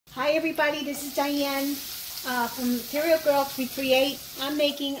Hi everybody, this is Diane from Material Girls Recreate. I'm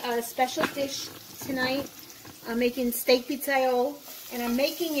making a special dish tonight. I'm making steak pizzaiola, and I'm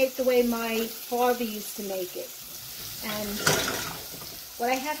making it the way my father used to make it. And what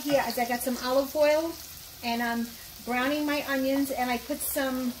I have here is I got some olive oil, and I'm browning my onions, and I put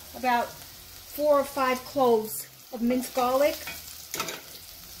about 4 or 5 cloves of minced garlic.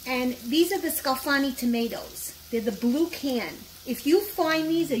 And these are the SCALFANI tomatoes. They're the blue can. If you find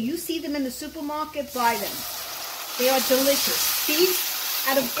these or you see them in the supermarket, buy them. They are delicious. These,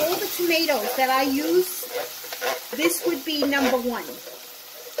 out of all the tomatoes that I use, this would be number 1.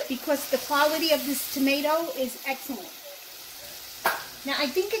 Because the quality of this tomato is excellent. Now, I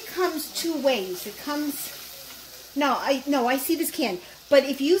think it comes 2 ways. It comes... No, I see this can. But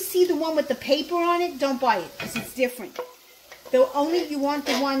if you see the one with the paper on it, don't buy it, because it's different. You want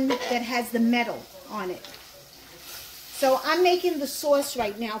the one that has the metal on it. So I'm making the sauce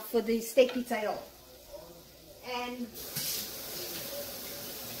right now for the steak pizzaiola. And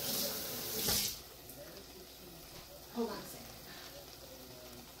hold on a second.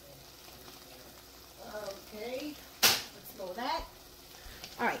 Okay, let's go with that.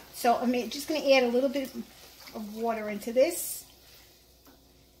 All right, so I'm just going to add a little bit of water into this.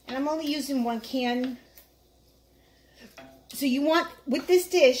 And I'm only using 1 can. So you want, with this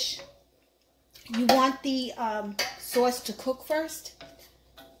dish, you want the sauce to cook first.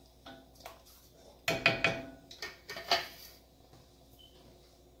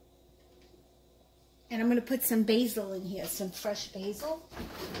 And I'm going to put some basil in here, some fresh basil.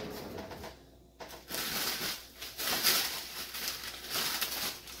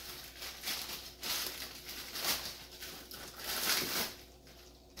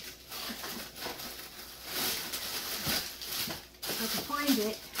 If I can find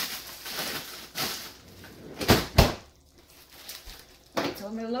it. So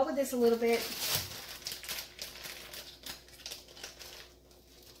I'm going to lower this a little bit.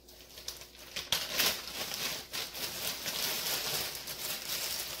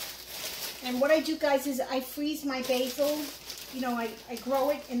 And what I do, guys, is I freeze my basil. You know, I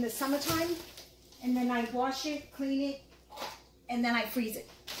grow it in the summertime, and then I wash it, clean it, and then I freeze it.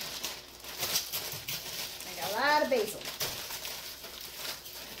 I got a lot of basil.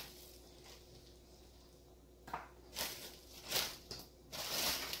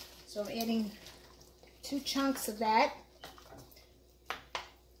 So I'm adding 2 chunks of that.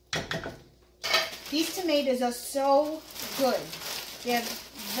 These tomatoes are so good. They're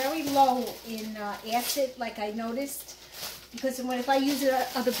very low in acid, like I noticed. Because if I use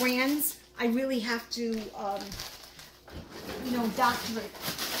other brands, I really have to, you know, doctor it.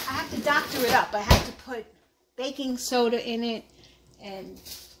 I have to doctor it up. I have to put baking soda in it. And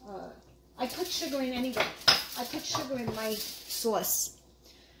I put sugar in anyway. I put sugar in my sauce.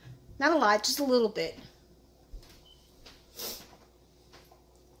 Not a lot, just a little bit.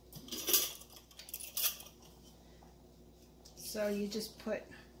 So you just put,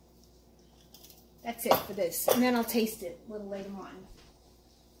 that's it for this. And then I'll taste it a little later on.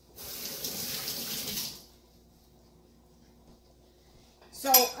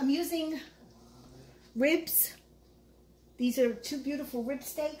 So I'm using ribs. These are 2 beautiful rib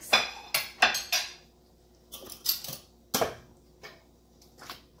steaks.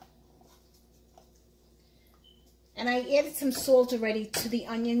 And I added some salt already to the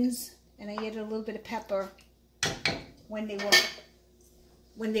onions, and I added a little bit of pepper when they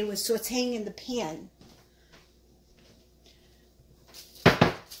were sauteing in the pan.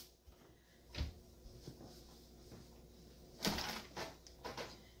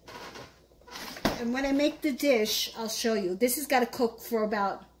 And when I make the dish, I'll show you. This has got to cook for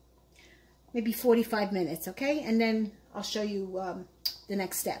about maybe 45 minutes, okay? And then I'll show you the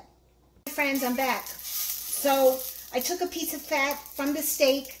next step. Friends, I'm back. So I took a piece of fat from the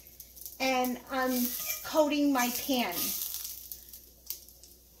steak, and I'm coating my pan.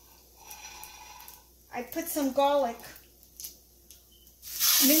 I put some garlic,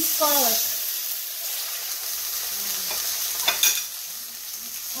 minced garlic,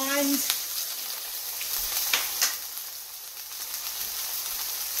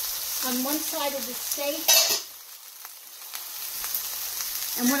 on one side of the steak.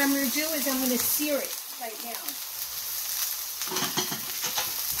 And what I'm going to do is I'm going to sear it right now.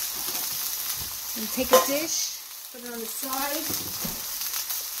 I'm going to take a dish, put it on the side.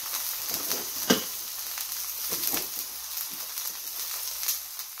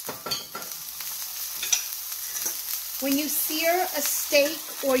 When you sear a steak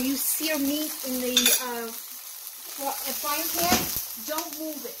or you sear meat in the frying pan, don't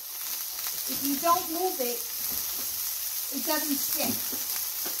move it. If you don't move it, it doesn't stick.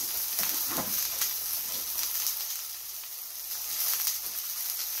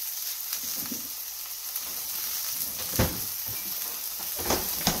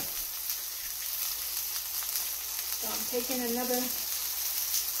 taking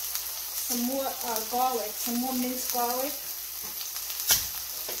some more garlic, some more minced garlic.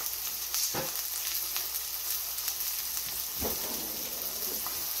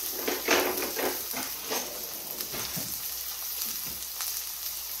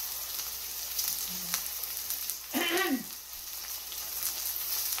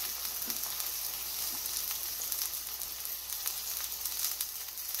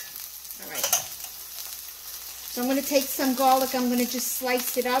 So I'm going to take some garlic, I'm going to just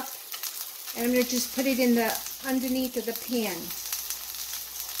slice it up, and I'm going to just put it in the underneath of the pan.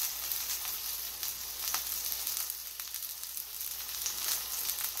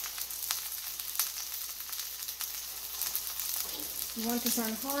 You want this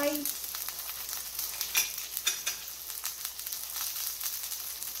on high.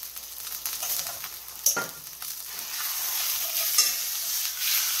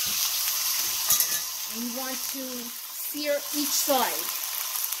 And you want to sear each side.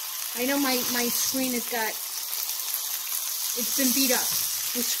 I know my screen has got, it's been beat up.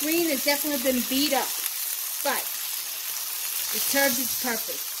 The screen has definitely been beat up, but it serves its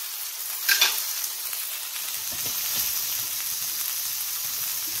purpose.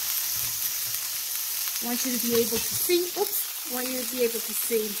 I want you to be able to see, oops, I want you to be able to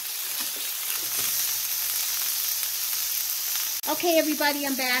see. Okay, everybody,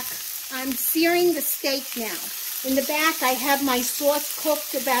 I'm back. I'm searing the steak now. In the back, I have my sauce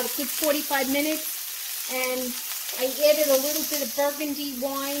cooked about a good 45 minutes, and I added a little bit of burgundy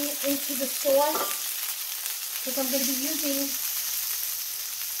wine into the sauce, because I'm going to be using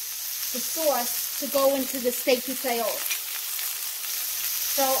the sauce to go into the steak pizzaiola.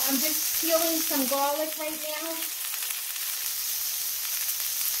 So I'm just peeling some garlic right now,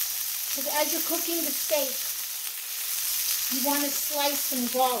 because as you're cooking the steak, you want to slice some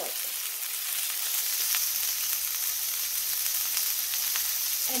garlic.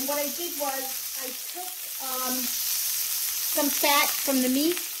 And what I did was I took some fat from the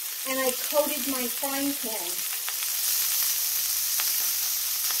meat and I coated my frying pan.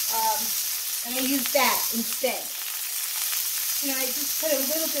 And I used that instead. You know, I just put a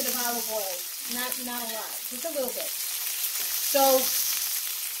little bit of olive oil, not a lot, just a little bit. So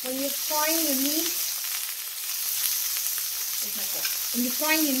when you're frying your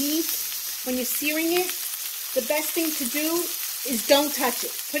meat, when you're searing it, the best thing to do is don't touch it.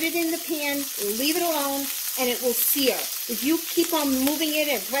 Put it in the pan, leave it alone, and it will sear. If you keep on moving it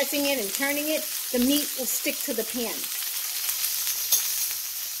and pressing it and turning it, the meat will stick to the pan.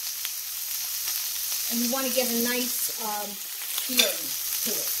 And you want to get a nice searing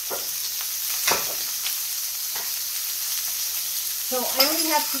to it. So I only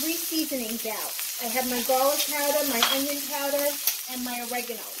have 3 seasonings out. I have my garlic powder, my onion powder, and my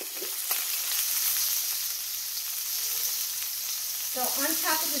oregano. So on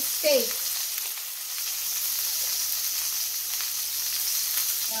top of the steak,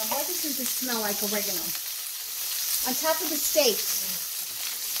 now why doesn't this smell like oregano? On top of the steak,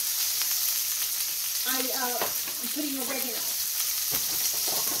 I'm putting oregano.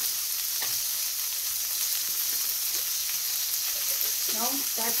 No,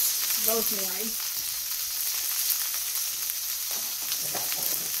 that's rosemary.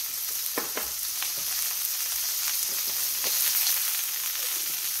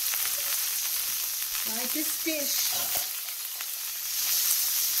 This dish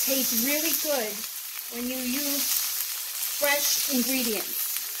tastes really good when you use fresh ingredients.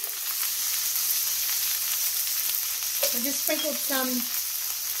 I just sprinkled some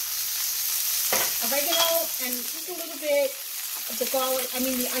oregano and just a little bit of the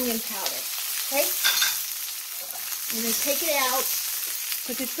the onion powder. Okay? I'm going to take it out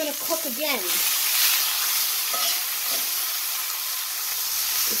because it's going to cook again.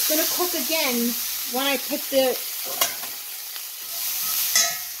 It's going to cook again when I put the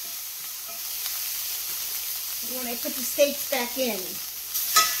steaks back in.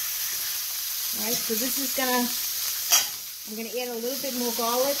 Alright, so this is I'm gonna add a little bit more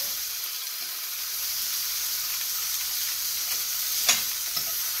garlic.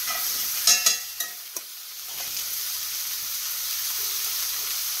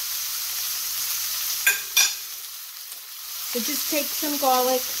 So just take some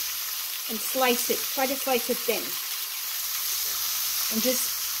garlic and slice it. Try to slice it thin. And just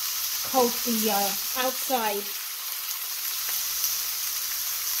coat the outside.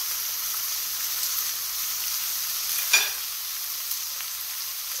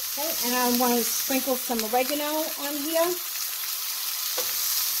 Okay, and I want to sprinkle some oregano on here.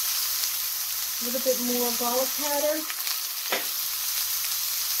 A little bit more garlic powder.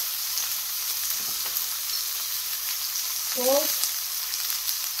 salt.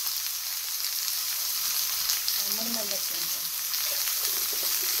 And what am I mixing here?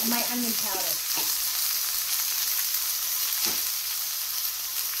 And my onion powder.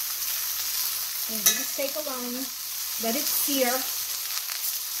 And leave the steak alone. Let it sear.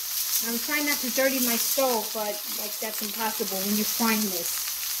 I'm trying not to dirty my stove, but like that's impossible when you're frying this.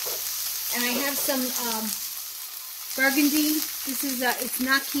 And I have some burgundy. This is it's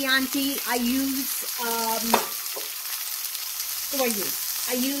not Chianti. I use what do I use?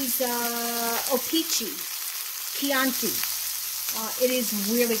 I use OPICI Chianti. It is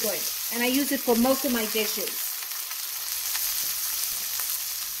really good, and I use it for most of my dishes.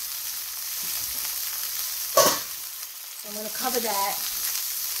 So I'm going to cover that.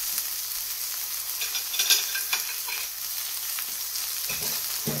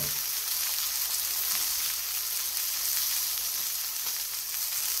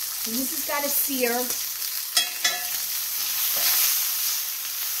 And this has got to sear.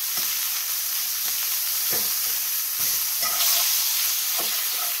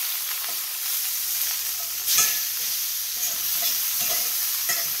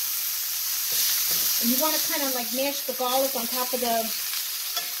 And you want to kind of like mash the garlic on top of the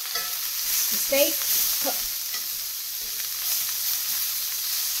steak.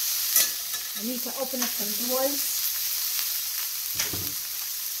 I need to open up some doors.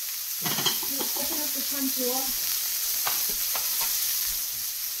 Open up the front door.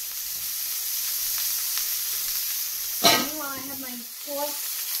 And meanwhile, I have my sauce,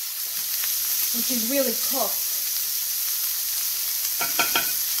 which is really cooked.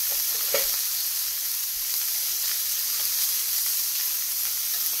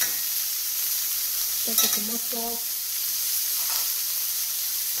 Take some more salt.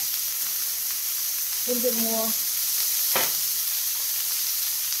 A little bit more.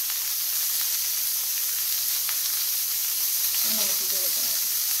 I don't know what to do with that.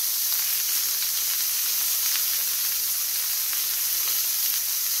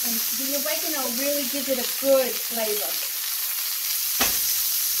 And the oregano really gives it a good flavor.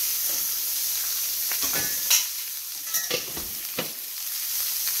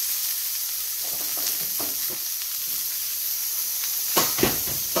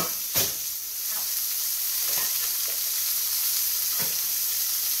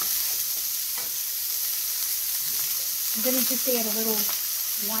 I'm going to just add a little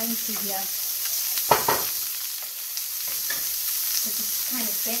wine to here. Because it's kind of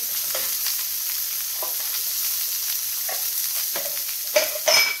thick.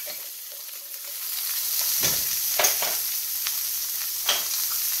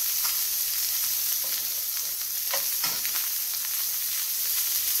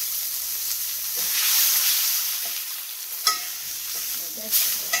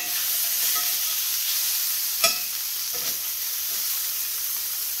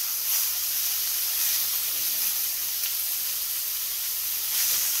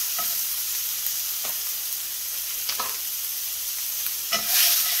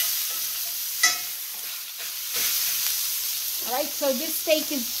 Alright, so this steak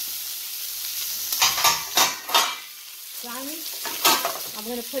is done. I'm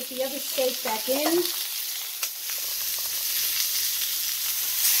going to put the other steak back in.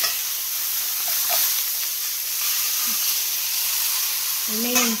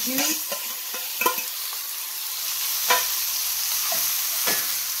 Remaining juice.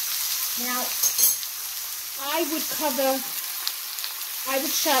 Now, I would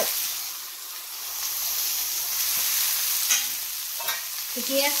shut the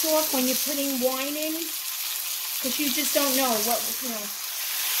gas off when you're putting wine in, because you just don't know what, you know.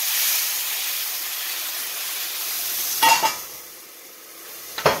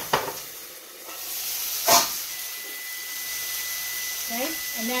 Okay,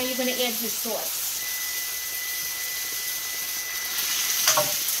 and now you're going to add your sauce.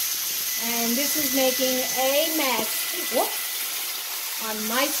 And this is making a mess on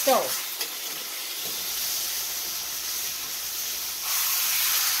my stove.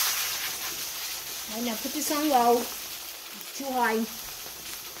 All right, now put this on low. It's too high.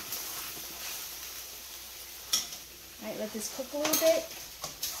 All right, let this cook a little bit.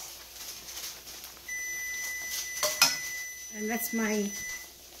 And that's my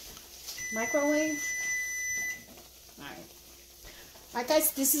microwave. All right. All right,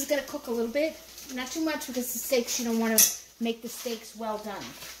 guys, this is going to cook a little bit. Not too much because the steaks, you don't want to make the steaks well done.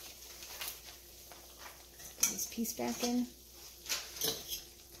 Get this piece back in.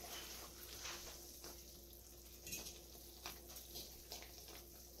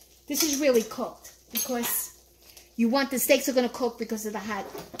 This is really cooked because you want the steaks are going to cook because of the hot,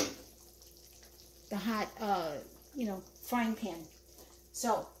 you know, frying pan.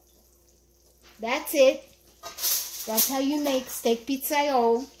 So, that's it. That's how you make steak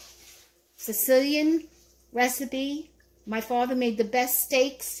pizzaiola. Sicilian recipe. My father made the best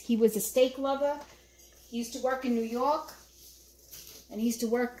steaks. He was a steak lover. He used to work in New York. And he used to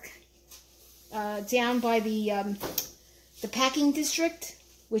work down by the packing district,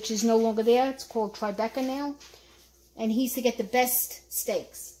 which is no longer there. It's called Tribeca now. And he used to get the best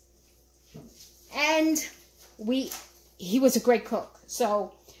steaks. And he was a great cook.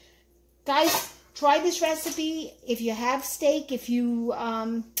 So, guys, try this recipe. If you have steak, if you,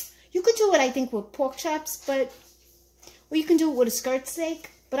 you could do it, I think, with pork chops, but, or you can do it with a skirt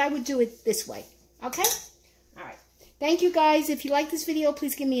steak, but I would do it this way, okay? All right. Thank you, guys. If you like this video,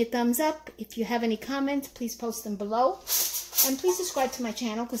 please give me a thumbs up. If you have any comments, please post them below. And please subscribe to my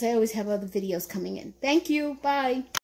channel because I always have other videos coming in. Thank you. Bye.